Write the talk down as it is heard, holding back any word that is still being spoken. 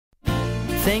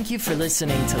Thank you for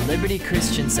listening to Liberty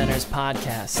Christian Center's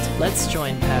podcast. Let's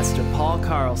join Pastor Paul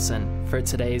Carlson for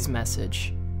today's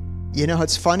message. You know,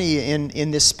 it's funny, in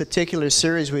this particular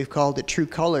series we've called it True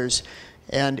Colors,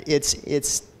 and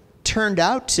it's turned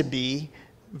out to be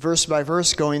verse by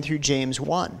verse going through James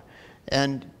 1.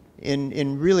 And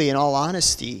in all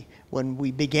honesty, when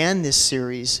we began this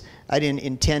series, I didn't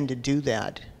intend to do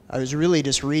that. I was really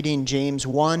just reading James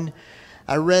 1.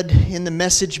 I read in the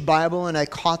Message Bible, and I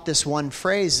caught this one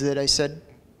phrase that I said,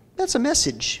 that's a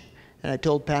message. And I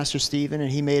told Pastor Stephen, and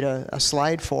he made a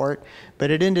slide for it, but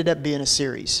it ended up being a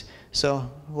series. So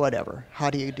whatever, how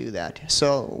do you do that?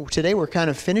 So today we're kind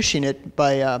of finishing it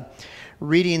by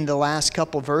reading the last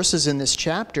couple verses in this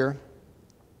chapter.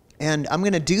 And I'm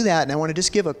going to do that, and I want to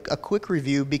just give a quick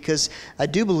review because I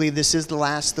do believe this is the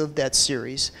last of that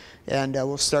series. And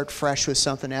we'll start fresh with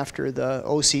something after the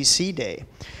OCC day.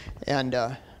 And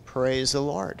praise the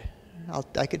Lord.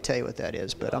 I could tell you what that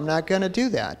is, but I'm not going to do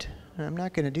that. I'm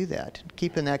not going to do that.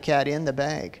 Keeping that cat in the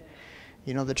bag.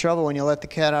 You know, the trouble when you let the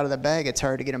cat out of the bag, it's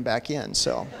hard to get him back in.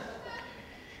 So,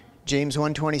 James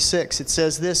 1:26, it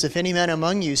says this, if any man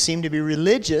among you seem to be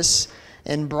religious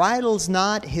and bridles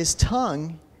not his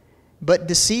tongue, but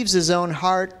deceives his own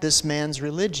heart, this man's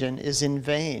religion is in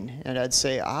vain. And I'd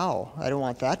say, ow, I don't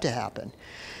want that to happen.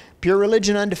 Pure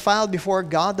religion undefiled before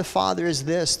God the Father is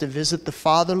this, to visit the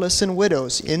fatherless and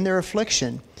widows in their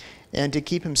affliction, and to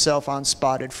keep himself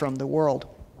unspotted from the world.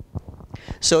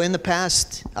 So in the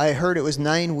past, I heard it was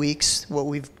 9 weeks. What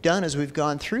we've done is we've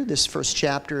gone through this first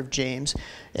chapter of James,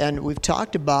 and we've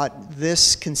talked about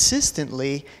this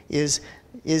consistently is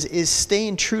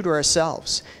staying true to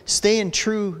ourselves. Staying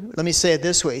true, let me say it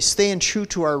this way, staying true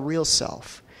to our real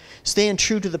self. Staying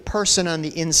true to the person on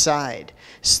the inside.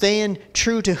 Staying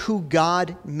true to who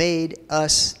God made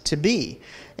us to be.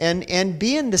 And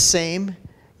being the same,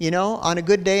 you know, on a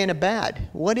good day and a bad.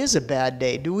 What is a bad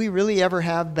day? Do we really ever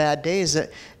have bad days?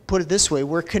 Put it this way,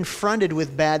 we're confronted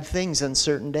with bad things on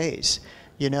certain days.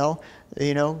 You know,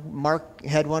 Mark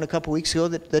had one a couple weeks ago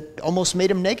that almost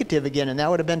made him negative again, and that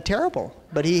would have been terrible.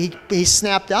 But he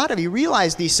snapped out of it. He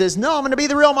realized, he says, no, I'm going to be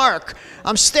the real Mark.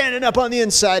 I'm standing up on the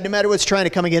inside no matter what's trying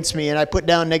to come against me, and I put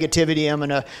down negativity. I'm going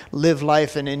to live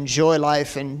life and enjoy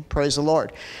life and praise the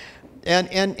Lord.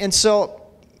 And so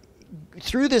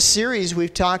through this series,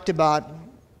 we've talked about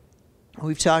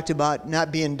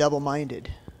not being double-minded. Do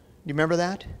you remember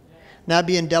that? Not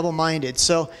being double-minded.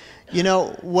 So, you know,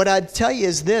 what I'd tell you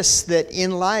is this, that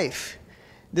in life,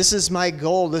 this is my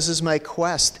goal, this is my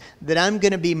quest, that I'm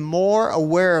going to be more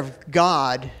aware of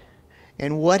God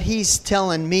and what He's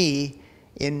telling me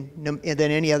than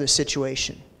any other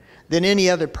situation, than any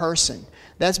other person.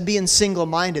 That's being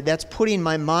single-minded. That's putting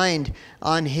my mind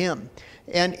on Him.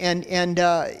 And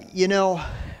you know,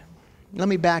 let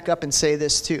me back up and say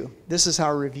this too. This is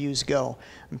how reviews go.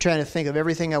 I'm trying to think of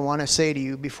everything I want to say to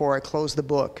you before I close the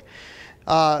book.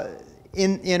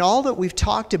 In all that we've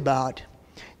talked about,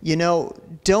 you know,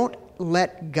 don't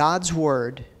let God's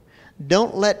Word,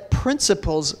 don't let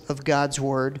principles of God's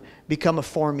Word become a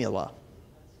formula.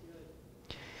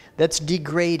 That's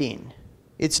degrading.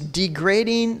 It's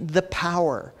degrading the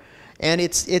power. And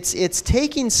it's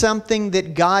taking something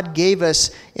that God gave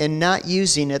us and not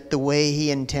using it the way He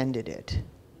intended it.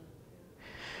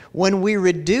 When we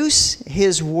reduce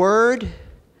His Word,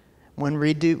 when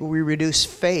we reduce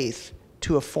faith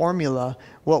to a formula,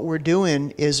 what we're doing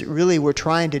is really we're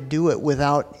trying to do it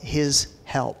without His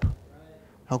help.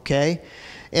 Okay?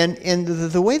 And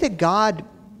the way that God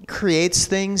creates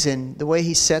things and the way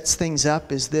He sets things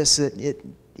up is this, that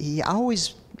He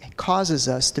always causes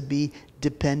us to be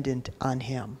dependent on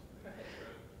Him.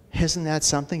 Isn't that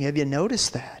something? Have you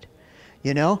noticed that?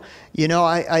 You know,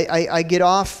 I get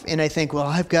off and I think, well,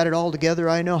 I've got it all together.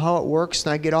 I know how it works.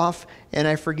 And I get off and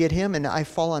I forget Him and I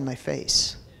fall on my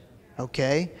face.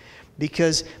 Okay?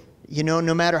 Because, you know,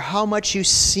 no matter how much you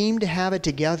seem to have it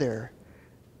together,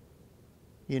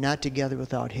 you're not together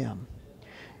without Him.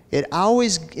 It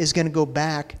always is going to go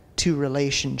back to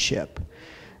relationship.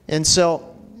 And so,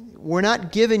 we're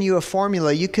not giving you a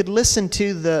formula. You could listen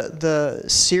to the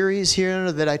series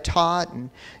here that I taught,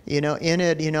 and you know, in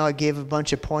it, you know, I gave a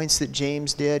bunch of points that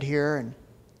James did here, and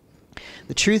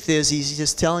the truth is, he's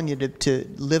just telling you to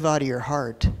live out of your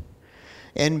heart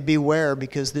and beware,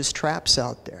 because there's traps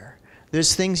out there.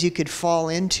 There's things you could fall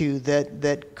into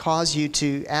that cause you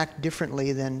to act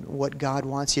differently than what God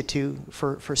wants you to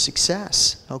for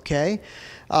success. Okay,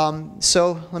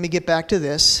 so let me get back to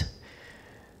this.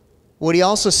 What he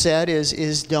also said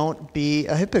is don't be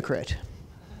a hypocrite.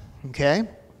 Okay?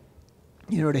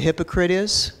 You know what a hypocrite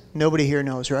is? Nobody here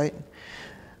knows, right?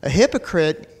 A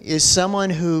hypocrite is someone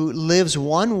who lives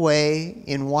one way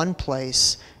in one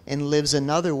place and lives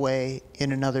another way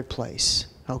in another place,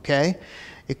 okay?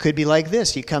 It could be like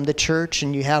this. You come to church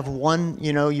and you have one,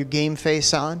 your game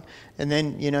face on, and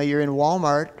then, you're in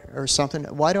Walmart or something.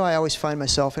 Why do I always find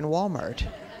myself in Walmart?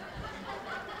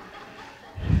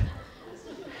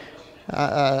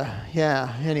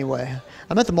 Anyway.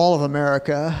 I'm at the Mall of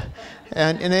America,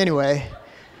 and anyway,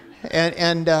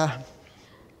 and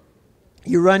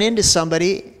you run into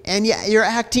somebody, and you're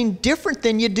acting different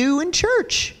than you do in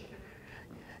church.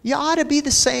 You ought to be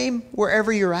the same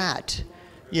wherever you're at,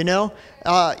 and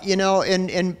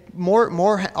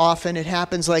more often it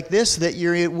happens like this, that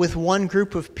you're with one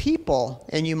group of people,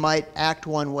 and you might act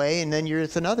one way, and then you're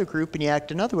with another group, and you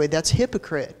act another way. That's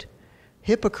hypocrite.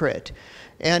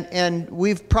 And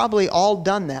we've probably all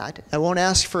done that. I won't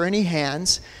ask for any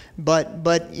hands, but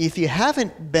if you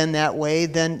haven't been that way,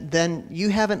 then you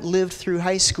haven't lived through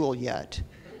high school yet.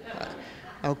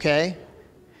 Okay?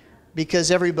 Because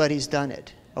everybody's done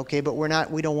it. Okay, but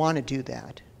we don't want to do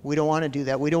that. We don't want to do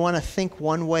that. We don't want to think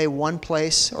one way, one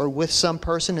place, or with some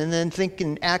person, and then think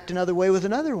and act another way with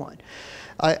another one.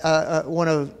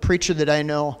 One preacher that I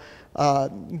know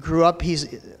grew up,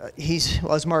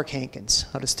 was Mark Hankins.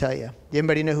 I'll just tell you.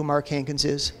 Anybody know who Mark Hankins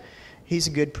is? He's a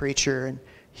good preacher, and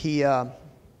he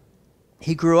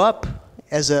grew up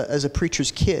as a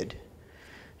preacher's kid,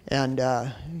 and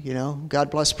God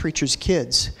bless preachers'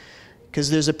 kids, because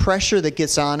there's a pressure that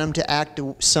gets on them to act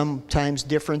sometimes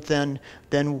different than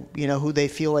who they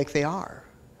feel like they are.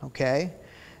 Okay.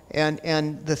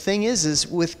 And the thing is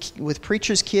with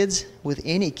preachers' kids, with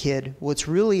any kid, what's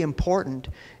really important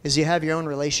is you have your own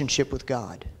relationship with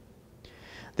God.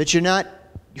 That you're not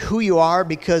who you are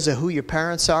because of who your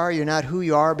parents are. You're not who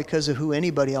you are because of who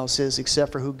anybody else is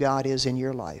except for who God is in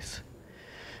your life.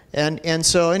 And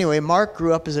so anyway, Mark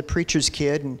grew up as a preacher's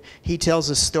kid, and he tells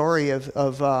a story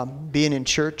of being in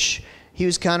church. He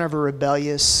was kind of a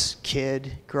rebellious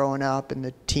kid growing up in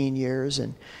the teen years,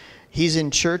 and he's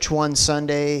in church one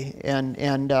Sunday,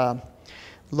 and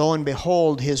lo and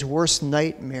behold, his worst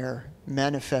nightmare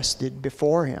manifested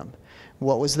before him.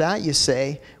 What was that, you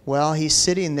say? Well, he's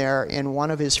sitting there, and one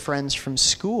of his friends from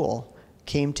school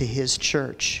came to his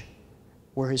church,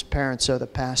 where his parents are the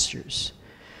pastors.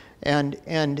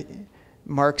 And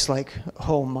Mark's like,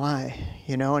 oh my,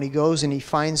 and he goes and he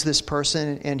finds this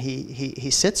person, and he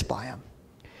sits by him.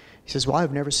 He says, well,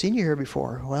 I've never seen you here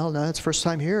before. Well, no, it's the first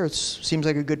time here. It seems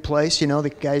like a good place,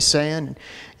 the guy's saying.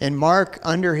 And Mark,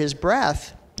 under his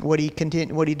breath, what he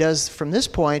does from this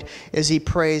point is he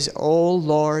prays, oh,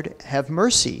 Lord, have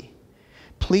mercy.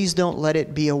 Please don't let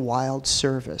it be a wild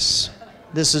service.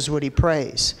 This is what he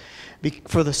prays.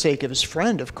 For the sake of his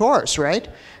friend, of course, right?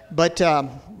 But,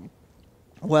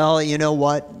 well, you know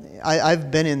what? I've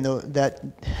been in that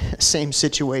same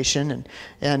situation,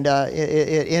 and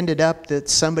it ended up that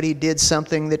somebody did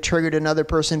something that triggered another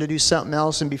person to do something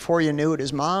else, and before you knew it,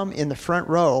 his mom in the front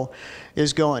row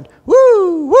is going,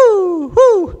 woo, woo,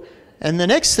 woo. And the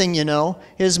next thing you know,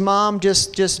 his mom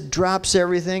just drops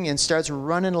everything and starts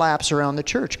running laps around the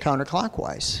church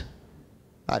counterclockwise.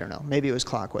 I don't know. Maybe it was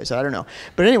clockwise. I don't know.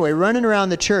 But anyway, running around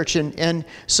the church. And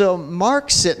so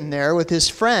Mark's sitting there with his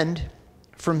friend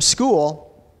from school,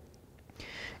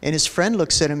 and his friend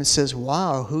looks at him and says,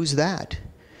 wow, who's that?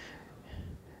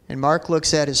 And Mark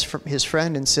looks at his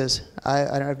friend and says,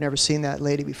 I've never seen that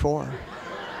lady before.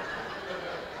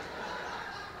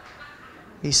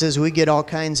 He says, we get all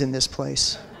kinds in this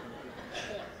place.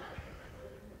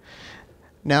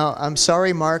 Now, I'm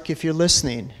sorry, Mark, if you're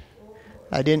listening.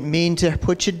 I didn't mean to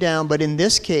put you down, but in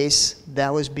this case,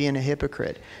 that was being a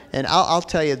hypocrite. And I'll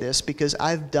tell you this, because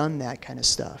I've done that kind of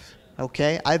stuff,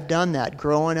 okay? I've done that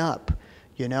growing up,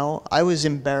 I was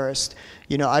embarrassed.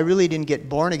 I really didn't get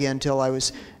born again until I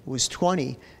was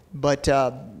 20, but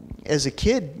as a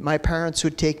kid, my parents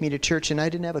would take me to church, and I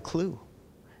didn't have a clue.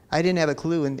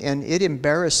 And it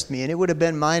embarrassed me, and it would have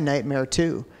been my nightmare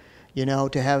too,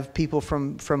 to have people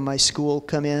from my school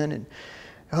come in and,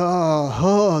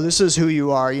 oh, this is who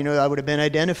you are. I would have been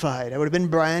identified. I would have been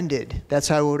branded. That's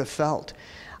how I would have felt.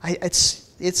 It's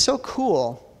so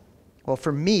cool, well,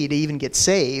 for me to even get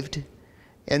saved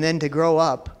and then to grow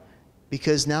up,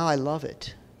 because now I love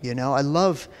it.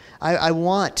 I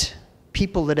want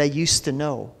people that I used to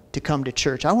know to come to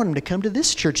church. I want them to come to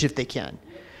this church if they can,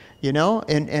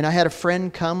 and I had a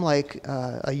friend come like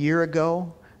a year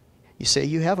ago. You say,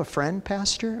 you have a friend,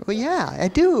 Pastor? Well, yeah, I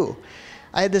do.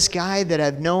 I had this guy that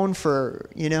I've known for,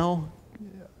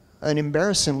 an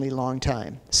embarrassingly long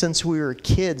time. Since we were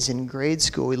kids in grade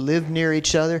school, we lived near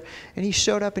each other, and he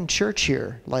showed up in church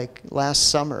here like last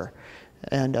summer.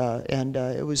 And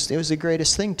it was the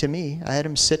greatest thing to me. I had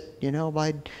him sit,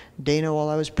 by Dana while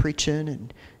I was preaching,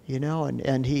 and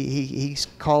and he's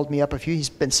called me up he's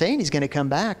been saying he's going to come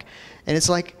back, and it's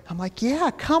like, I'm like,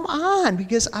 yeah, come on,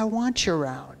 because I want you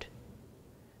around.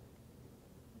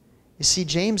 You see,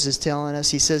 James is telling us,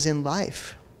 he says, in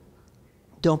life,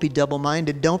 don't be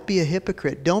double-minded, don't be a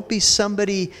hypocrite, don't be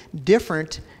somebody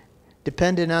different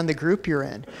dependent on the group you're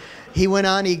in. He went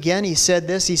on again, he said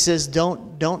this, he says,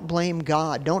 don't blame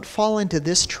God. Don't fall into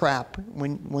this trap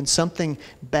when something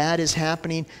bad is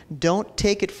happening. Don't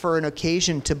take it for an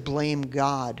occasion to blame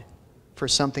God for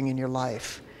something in your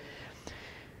life.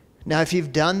 Now, if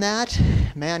you've done that,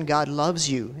 man, God loves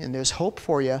you and there's hope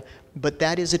for you, but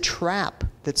that is a trap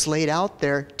that's laid out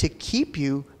there to keep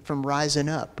you from rising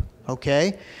up,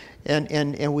 okay?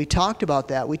 And we talked about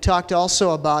that. We talked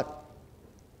also about,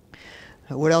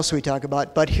 what else do we talk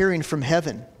about? But hearing from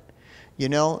heaven.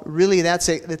 Really that's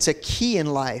a key in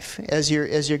life as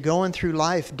you're going through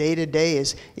life day to day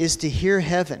is to hear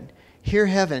heaven. Hear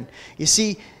heaven. You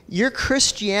see, your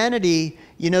Christianity,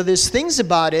 there's things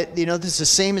about it, this is the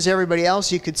same as everybody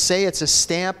else. You could say it's a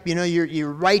stamp,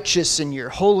 you're righteous and you're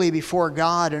holy before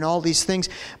God and all these things.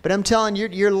 But I'm telling you,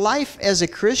 your life as a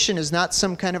Christian is not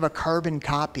some kind of a carbon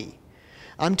copy.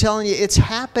 I'm telling you, it's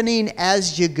happening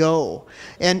as you go.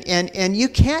 And you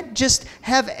can't just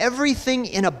have everything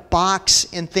in a box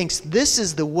and think, this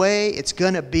is the way it's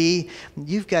going to be.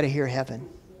 You've got to hear heaven.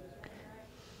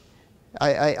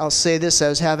 I'll say this. I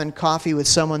was having coffee with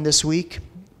someone this week,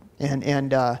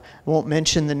 and I won't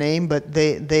mention the name, but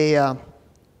they are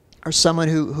someone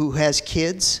who has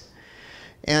kids.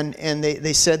 And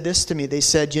they said this to me. They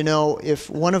said,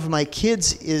 if one of my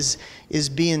kids is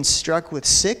being struck with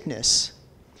sickness,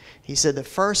 he said, the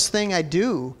first thing I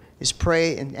do is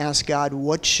pray and ask God,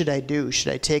 what should I do?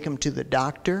 Should I take him to the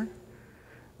doctor?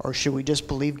 Or should we just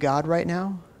believe God right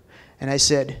now? And I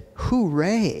said,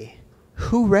 hooray,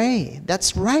 hooray,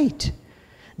 that's right.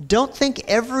 Don't think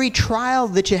every trial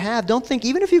that you have, don't think,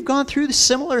 even if you've gone through the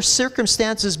similar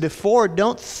circumstances before,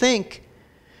 don't think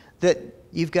that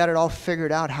you've got it all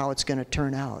figured out how it's going to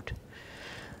turn out.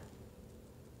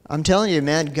 I'm telling you,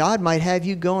 man, God might have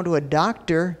you going to a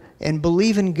doctor and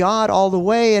believe in God all the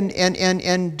way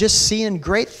and just seeing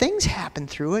great things happen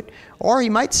through it. Or he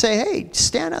might say, hey,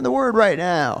 stand on the word right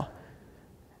now.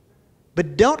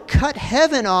 But don't cut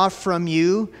heaven off from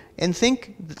you and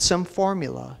think that some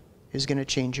formula is going to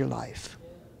change your life.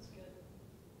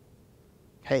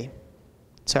 Hey,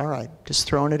 it's all right. Just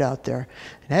throwing it out there.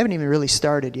 And I haven't even really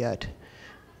started yet.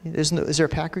 Is there a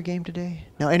Packer game today?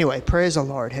 No, anyway, praise the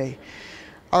Lord. Hey.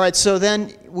 All right, so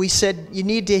then we said you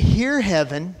need to hear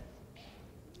heaven.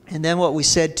 And then what we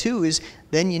said too is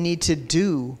then you need to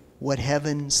do what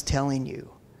heaven's telling you.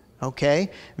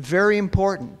 Okay? Very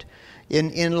important.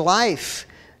 In life,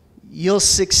 you'll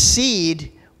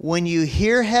succeed when you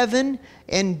hear heaven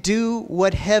and do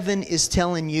what heaven is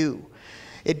telling you.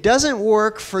 It doesn't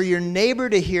work for your neighbor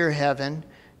to hear heaven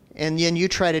and then you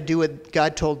try to do what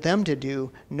God told them to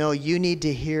do. No, you need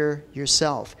to hear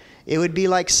yourself. It would be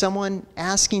like someone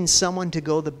asking someone to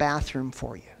go to the bathroom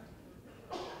for you.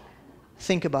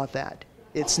 Think about that.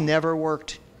 It's never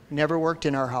worked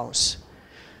in our house.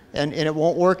 And it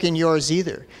won't work in yours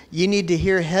either. You need to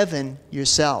hear heaven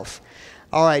yourself.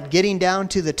 All right, getting down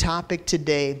to the topic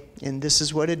today, and this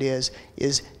is what it is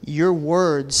your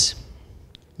words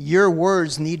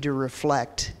need to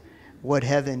reflect what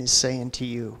heaven is saying to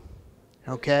you.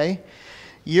 Okay?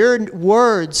 Your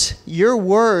words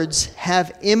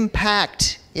have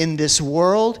impact in this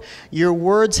world. Your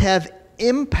words have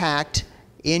impact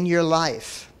in your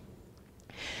life.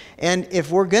 And if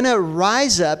we're going to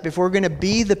rise up, if we're going to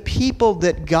be the people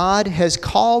that God has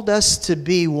called us to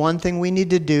be, one thing we need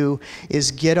to do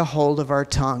is get a hold of our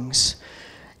tongues.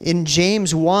 In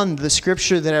James 1, the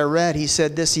scripture that I read, he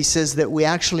said this, he says that we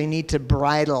actually need to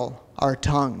bridle our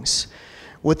tongues.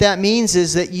 What that means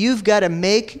is that you've got to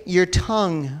make your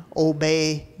tongue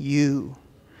obey you.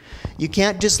 You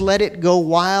can't just let it go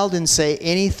wild and say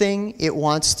anything it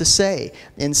wants to say.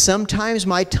 And sometimes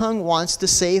my tongue wants to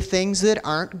say things that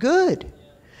aren't good.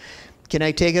 Can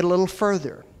I take it a little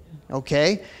further?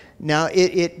 Okay? Now,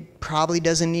 it probably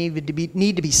doesn't need to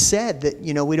be said that,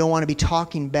 we don't want to be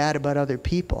talking bad about other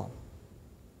people.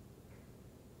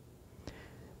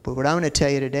 But what I'm going to tell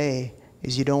you today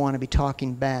is you don't want to be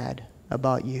talking bad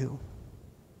about you.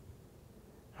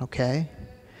 Okay?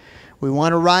 We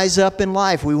want to rise up in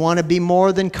life. We want to be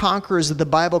more than conquerors that the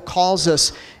Bible calls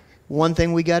us. One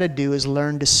thing we got to do is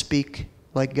learn to speak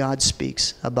like God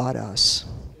speaks about us.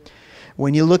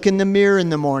 When you look in the mirror in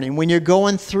the morning, when you're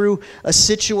going through a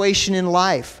situation in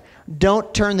life,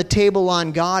 Don't turn the table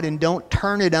on God and don't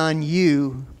turn it on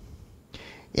you.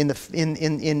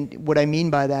 What I mean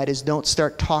by that is don't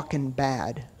start talking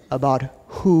bad about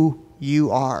who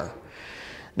you are.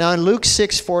 Now in Luke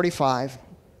 6:45,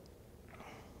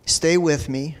 stay with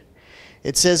me.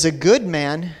 It says, a good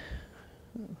man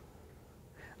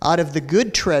out of the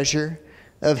good treasure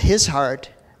of his heart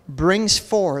brings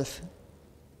forth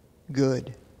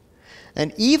good.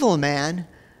 An evil man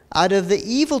out of the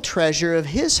evil treasure of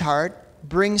his heart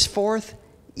brings forth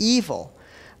evil.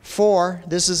 For,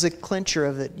 this is a clincher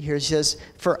of it here, it says,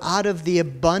 for out of the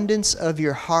abundance of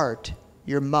your heart,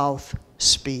 your mouth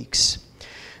speaks.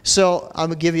 So, I'm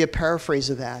going to give you a paraphrase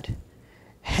of that.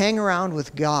 Hang around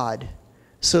with God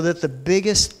so that the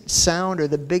biggest sound or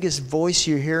the biggest voice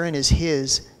you're hearing is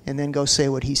His, and then go say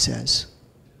what He says.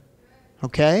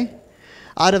 Okay?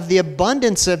 Out of the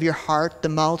abundance of your heart, the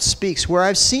mouth speaks. Where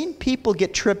I've seen people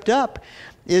get tripped up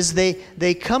is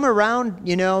they come around,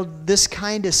 this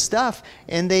kind of stuff,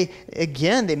 and they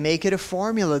make it a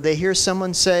formula. They hear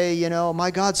someone say, my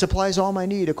God supplies all my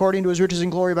need according to His riches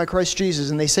and glory by Christ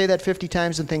Jesus. And they say that 50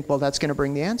 times and think, well, that's going to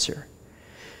bring the answer.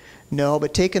 No,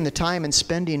 but taking the time and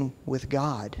spending with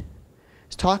God,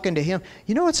 talking to Him.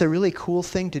 What's a really cool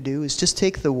thing to do is just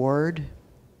take the Word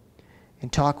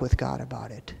and talk with God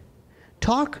about it.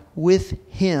 Talk with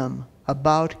Him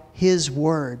about His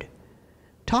Word.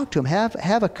 Talk to Him.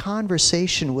 Have a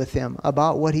conversation with Him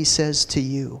about what He says to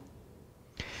you.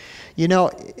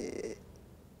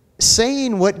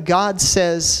 Saying what God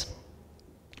says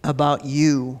about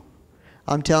you,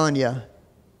 I'm telling you,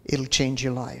 it'll change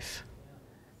your life.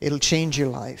 It'll change your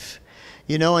life.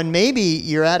 And maybe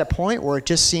you're at a point where it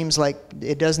just seems like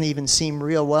it doesn't even seem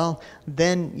real. Well,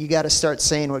 then you got to start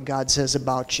saying what God says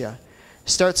about you.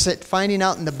 Start finding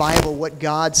out in the Bible what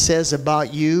God says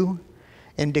about you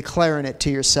and declaring it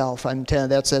to yourself. I'm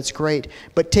telling you, that's great.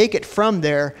 But take it from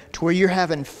there to where you're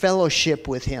having fellowship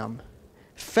with Him.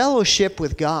 Fellowship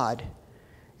with God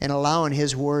and allowing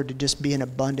His Word to just be in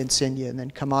abundance in you and then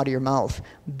come out of your mouth.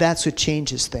 That's what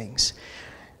changes things.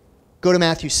 Go to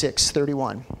Matthew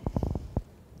 6:31.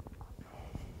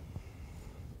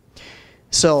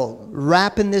 So,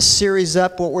 wrapping this series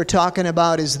up, what we're talking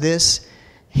about is this: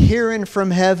 hearing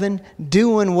from heaven,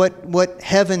 doing what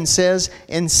heaven says,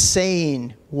 and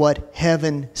saying what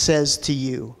heaven says to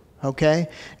you. Okay?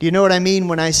 Do you know what I mean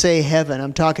when I say heaven?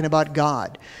 I'm talking about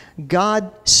God.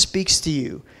 God speaks to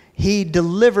you. He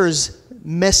delivers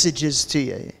messages to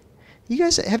you. You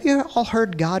guys, have you all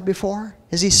heard God before?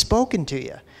 Has He spoken to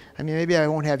you? I mean, maybe I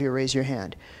won't have you raise your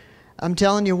hand. I'm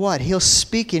telling you what, He'll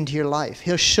speak into your life.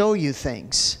 He'll show you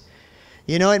things.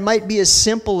 It might be as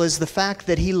simple as the fact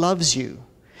that He loves you.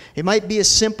 It might be as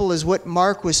simple as what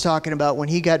Mark was talking about when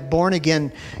he got born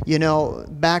again,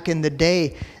 back in the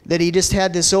day, that he just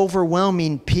had this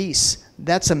overwhelming peace.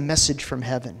 That's a message from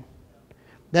heaven.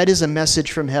 That is a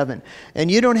message from heaven. And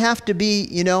you don't have to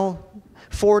be,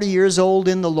 40 years old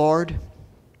in the Lord,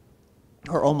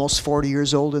 or almost 40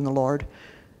 years old in the Lord,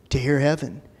 to hear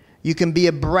heaven. You can be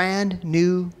a brand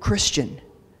new Christian,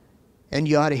 and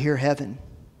you ought to hear heaven.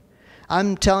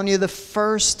 I'm telling you, the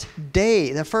first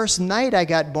night I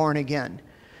got born again,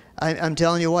 I'm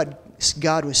telling you what,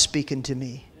 God was speaking to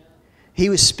me. He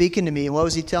was speaking to me. And what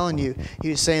was He telling you? He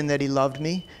was saying that He loved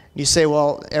me. You say,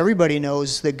 well, everybody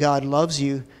knows that God loves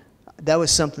you. That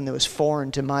was something that was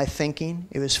foreign to my thinking.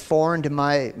 It was foreign to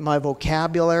my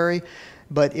vocabulary.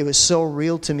 But it was so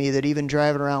real to me that even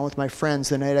driving around with my friends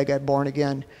the night I got born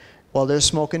again, while they're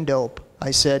smoking dope,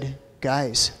 I said,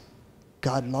 guys,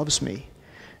 God loves me.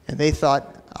 And they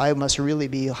thought I must really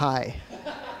be high.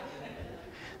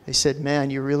 They said, man,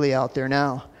 you're really out there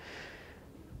now.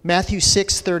 Matthew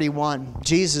 6:31,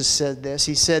 Jesus said this.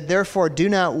 He said, therefore do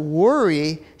not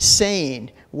worry,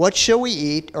 saying, what shall we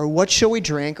eat, or what shall we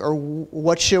drink, or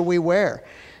what shall we wear?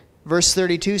 Verse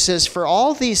 32 says, for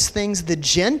all these things the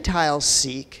Gentiles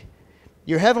seek.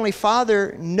 Your heavenly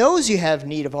Father knows you have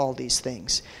need of all these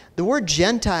things. The word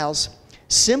Gentiles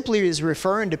simply is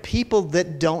referring to people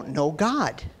that don't know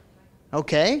God.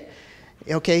 Okay?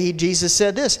 Jesus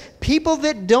said this. People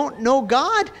that don't know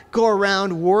God go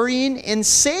around worrying and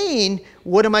saying,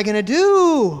 what am I going to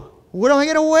do? What am I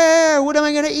going to wear? What am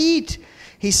I going to eat?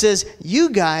 He says, you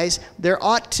guys, there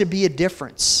ought to be a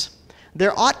difference.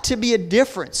 There ought to be a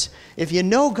difference. If you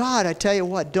know God, I tell you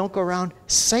what, don't go around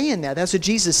saying that. That's what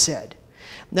Jesus said.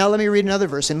 Now let me read another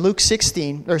verse. In Luke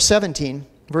 17,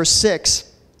 verse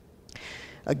 6,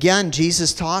 again,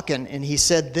 Jesus talking, and He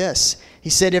said this. He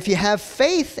said, if you have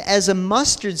faith as a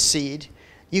mustard seed,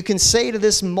 you can say to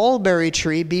this mulberry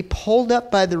tree, be pulled up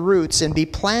by the roots and be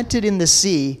planted in the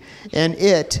sea, and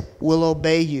it will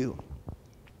obey you.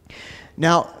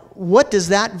 Now, what does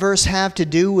that verse have to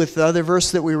do with the other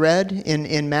verse that we read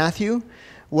in Matthew?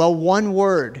 Well, one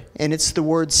word, and it's the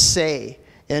word say.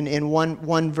 And in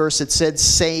one verse it said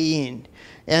saying.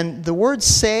 And the word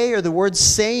say or the word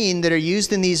saying that are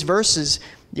used in these verses,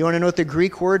 you want to know what the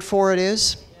Greek word for it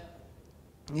is?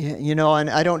 Yeah. You know, and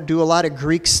I don't do a lot of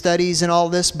Greek studies and all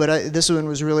this, but this one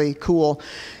was really cool.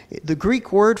 The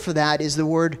Greek word for that is the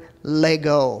word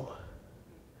lego.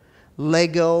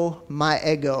 Lego, my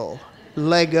ego.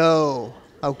 Lego,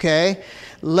 okay?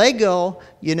 Lego,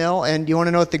 you know, and you want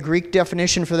to know what the Greek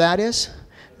definition for that is?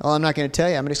 Well, I'm not going to tell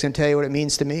you. I'm just going to tell you what it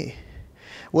means to me.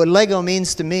 What Lego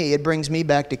means to me, it brings me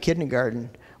back to kindergarten,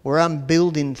 where I'm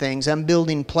building things. I'm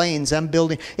building planes.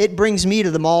 It brings me to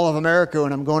the Mall of America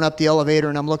when I'm going up the elevator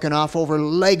and I'm looking off over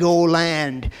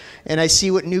Legoland. And I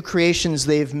see what new creations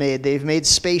they've made. They've made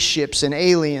spaceships and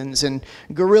aliens and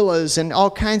gorillas and all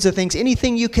kinds of things.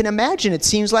 Anything you can imagine, it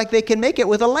seems like they can make it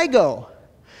with a Lego.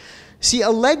 See,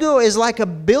 a Lego is like a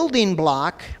building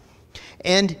block.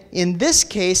 And in this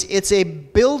case, it's a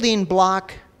building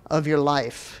block of your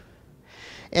life.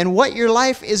 And what your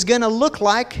life is going to look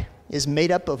like is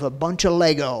made up of a bunch of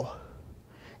Lego.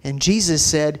 And Jesus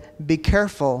said, be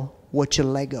careful what you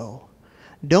Lego.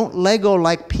 Don't Lego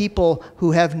like people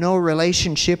who have no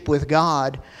relationship with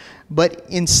God, but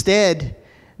instead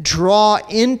draw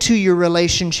into your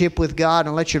relationship with God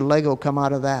and let your Lego come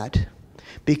out of that.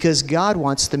 Because God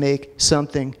wants to make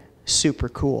something super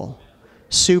cool.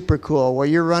 Super cool. Where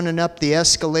you're running up the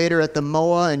escalator at the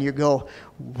MOA and you go,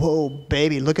 whoa,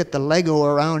 baby, look at the Lego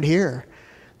around here.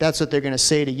 That's what they're going to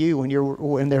say to you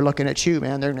when they're looking at you,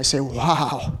 man. They're going to say,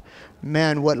 wow,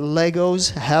 man, what Legos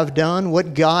have done,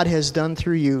 what God has done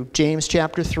through you. James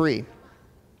chapter 3.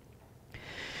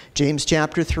 James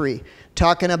chapter 3.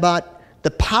 Talking about the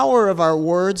power of our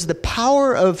words, the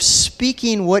power of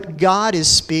speaking what God is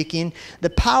speaking,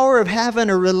 the power of having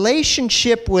a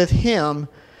relationship with Him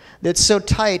that's so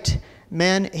tight,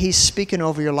 man, He's speaking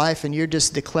over your life and you're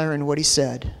just declaring what He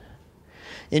said.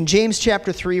 In James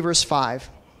chapter 3, verse 5,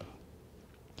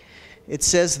 it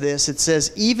says this, it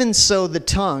says, even so the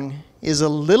tongue is a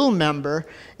little member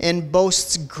and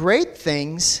boasts great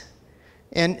things,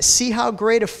 and see how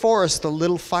great a forest a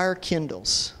little fire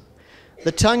kindles.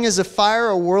 The tongue is a fire,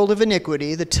 a world of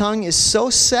iniquity. The tongue is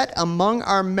so set among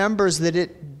our members that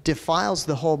it defiles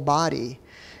the whole body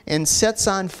and sets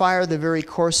on fire the very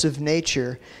course of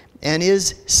nature and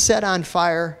is set on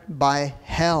fire by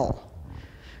hell.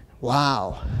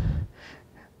 Wow.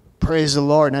 Praise the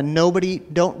Lord. Now,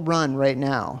 don't run right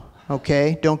now,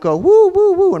 okay? Don't go woo,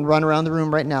 woo, woo, and run around the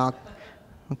room right now,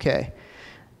 okay?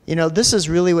 You know, this is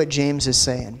really what James is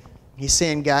saying. He's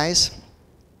saying, guys,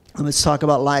 let's talk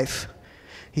about life.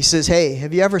 He says, hey,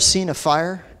 have you ever seen a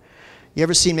fire? You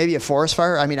ever seen maybe a forest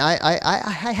fire? I mean,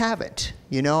 I haven't.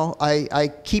 You know, I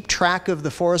keep track of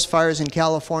the forest fires in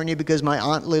California because my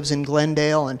aunt lives in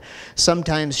Glendale, and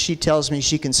sometimes she tells me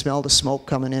she can smell the smoke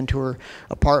coming into her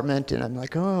apartment, and I'm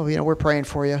like, oh, you know, we're praying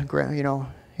for you, you know,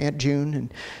 Aunt June.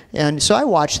 And so I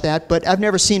watch that, but I've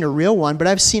never seen a real one, but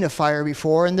I've seen a fire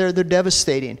before, and they're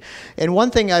devastating. And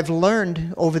one thing I've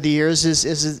learned over the years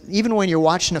is even when you're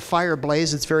watching a fire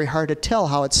blaze, it's very hard to tell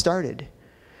how it started.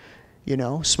 You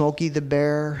know, Smokey the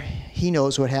Bear, he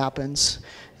knows what happens.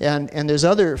 And there's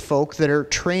other folk that are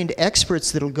trained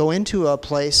experts that'll go into a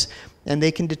place and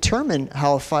they can determine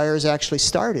how a fire is actually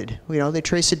started. You know, they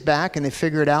trace it back and they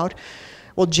figure it out.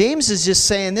 Well, James is just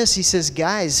saying this. He says,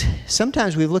 guys,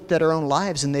 sometimes we've looked at our own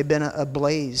lives and they've been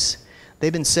ablaze.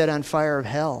 They've been set on fire of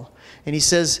hell. And he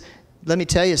says, let me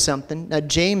tell you something. Now,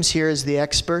 James here is the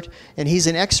expert, and he's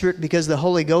an expert because the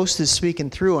Holy Ghost is speaking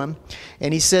through him.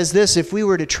 And he says this, if we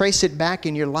were to trace it back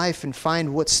in your life and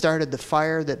find what started the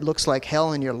fire that looks like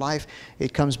hell in your life,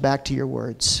 it comes back to your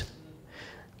words.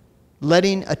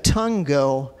 Letting a tongue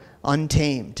go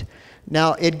untamed.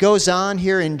 Now, it goes on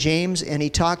here in James, and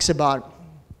he talks about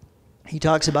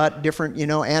different, you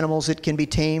know, animals that can be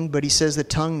tamed, but he says the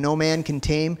tongue no man can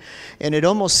tame. And it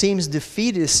almost seems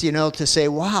defeatist, you know, to say,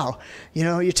 wow, you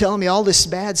know, you're telling me all this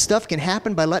bad stuff can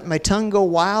happen by letting my tongue go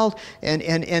wild, and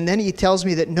then he tells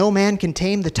me that no man can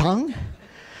tame the tongue?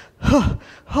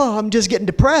 I'm just getting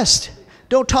depressed.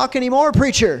 Don't talk anymore,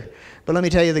 preacher. But let me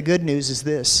tell you, the good news is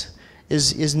this,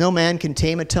 is no man can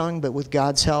tame a tongue, but with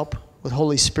God's help, with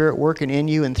Holy Spirit working in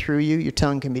you and through you, your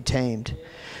tongue can be tamed.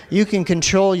 You can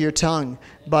control your tongue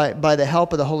by the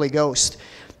help of the Holy Ghost.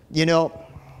 You know,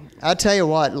 I'll tell you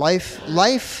what, life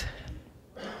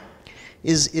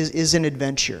is an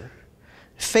adventure.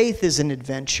 Faith is an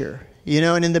adventure.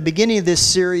 And in the beginning of this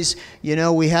series,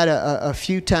 we had a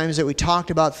few times that we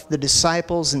talked about the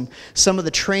disciples and some of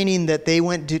the training that they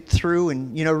went through.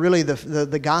 And, really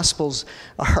the Gospels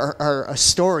are a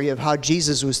story of how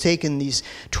Jesus was taking these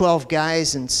 12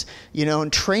 guys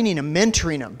and training them,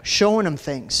 mentoring them, showing them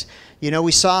things.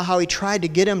 We saw how he tried to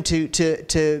get them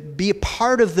to be a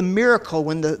part of the miracle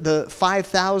when the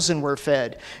 5,000 were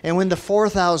fed and when the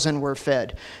 4,000 were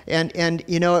fed. And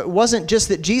it wasn't just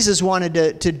that Jesus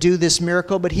wanted to do this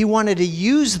miracle, but he wanted to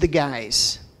use the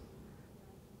guys.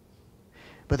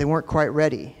 But they weren't quite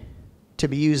ready to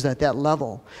be used at that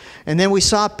level. And then we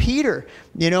saw Peter,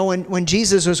 when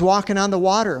Jesus was walking on the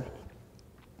water.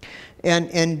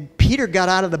 And Peter got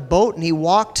out of the boat and he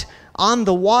walked on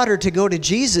the water to go to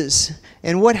Jesus.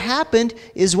 And what happened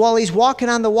is while he's walking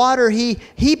on the water, he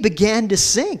began to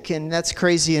sink. And that's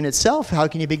crazy in itself. How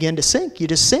can you begin to sink? You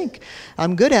just sink.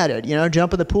 I'm good at it.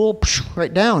 Jump in the pool,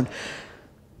 right down.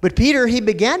 But Peter, he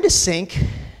began to sink.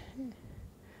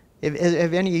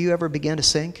 Have any of you ever begun to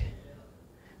sink?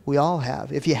 We all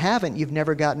have. If you haven't, you've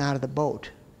never gotten out of the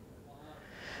boat.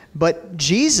 But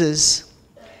Jesus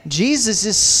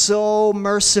is so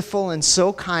merciful and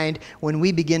so kind. When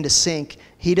we begin to sink,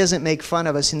 he doesn't make fun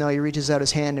of us. He reaches out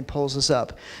his hand and pulls us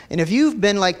up. And if you've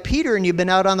been like Peter and you've been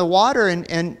out on the water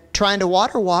and trying to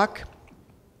water walk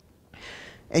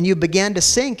and you began to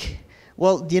sink,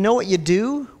 well, do you know what you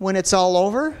do when it's all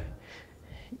over?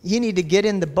 You need to get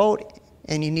in the boat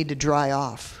and you need to dry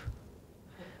off.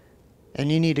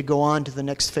 And you need to go on to the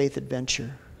next faith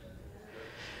adventure.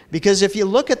 Because if you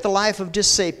look at the life of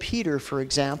just say Peter, for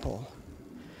example,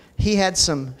 he had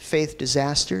some faith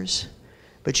disasters,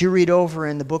 but you read over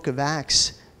in the book of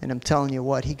Acts, and I'm telling you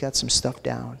what, he got some stuff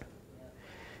down.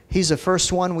 He's the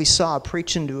first one we saw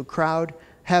preaching to a crowd,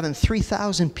 having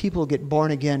 3,000 people get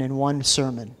born again in one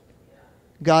sermon.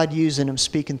 God using him,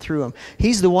 speaking through him.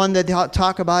 He's the one that they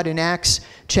talk about in Acts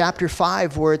chapter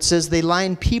 5, where it says they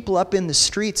lined people up in the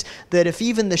streets that if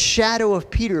even the shadow of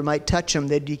Peter might touch them,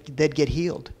 they'd get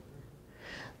healed.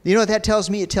 You know what that tells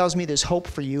me? It tells me there's hope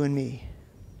for you and me.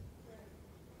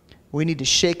 We need to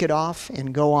shake it off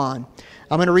and go on.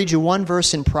 I'm going to read you one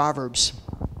verse in Proverbs,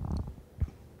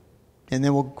 and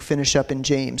then we'll finish up in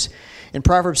James. In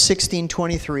Proverbs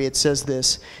 16:23, it says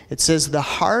this. It says, "The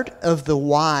heart of the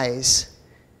wise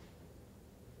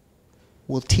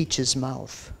will teach his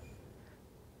mouth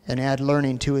and add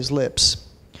learning to his lips."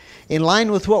 In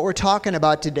line with what we're talking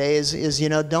about today is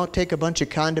don't take a bunch of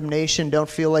condemnation, don't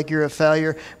feel like you're a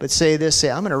failure, but say this,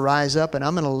 I'm going to rise up and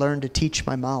I'm going to learn to teach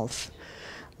my mouth.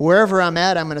 Wherever I'm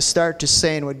at, I'm going to start just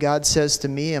saying what God says to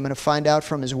me. I'm going to find out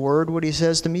from his word what he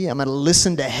says to me. I'm going to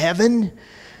listen to heaven.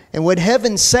 And what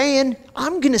heaven's saying,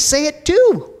 I'm going to say it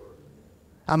too.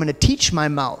 I'm going to teach my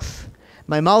mouth.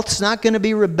 My mouth's not going to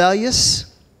be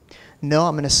rebellious. No,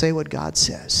 I'm going to say what God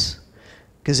says,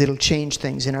 because it'll change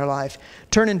things in our life.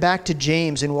 Turning back to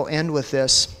James, and we'll end with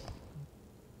this.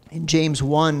 In James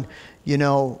 1,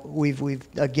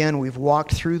 we've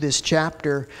walked through this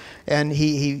chapter, and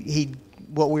he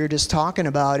what we were just talking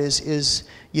about is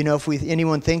if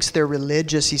anyone thinks they're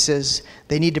religious, he says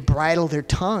they need to bridle their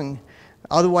tongue.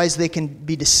 Otherwise, they can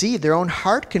be deceived. Their own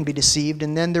heart can be deceived,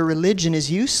 and then their religion is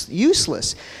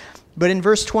useless. But in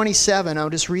verse 27, I'll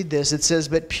just read this. It says,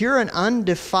 "But pure and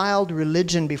undefiled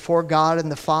religion before God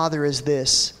and the Father is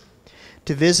this,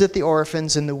 to visit the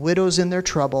orphans and the widows in their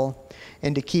trouble,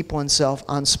 and to keep oneself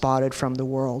unspotted from the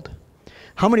world."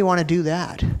 How many want to do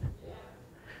that?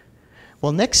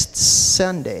 Well, next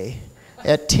Sunday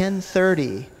at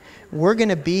 10:30, we're going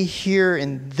to be here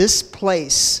in this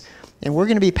place, and we're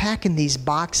going to be packing these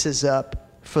boxes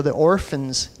up for the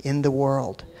orphans in the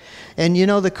world. And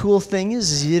the cool thing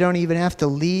is you don't even have to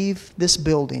leave this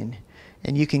building,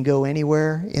 and you can go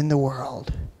anywhere in the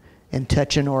world and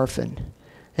touch an orphan.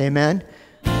 Amen?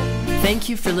 Thank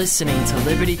you for listening to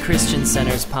Liberty Christian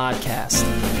Center's podcast.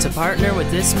 To partner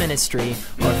with this ministry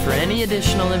or for any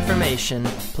additional information,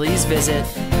 please visit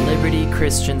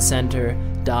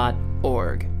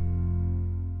libertychristiancenter.org.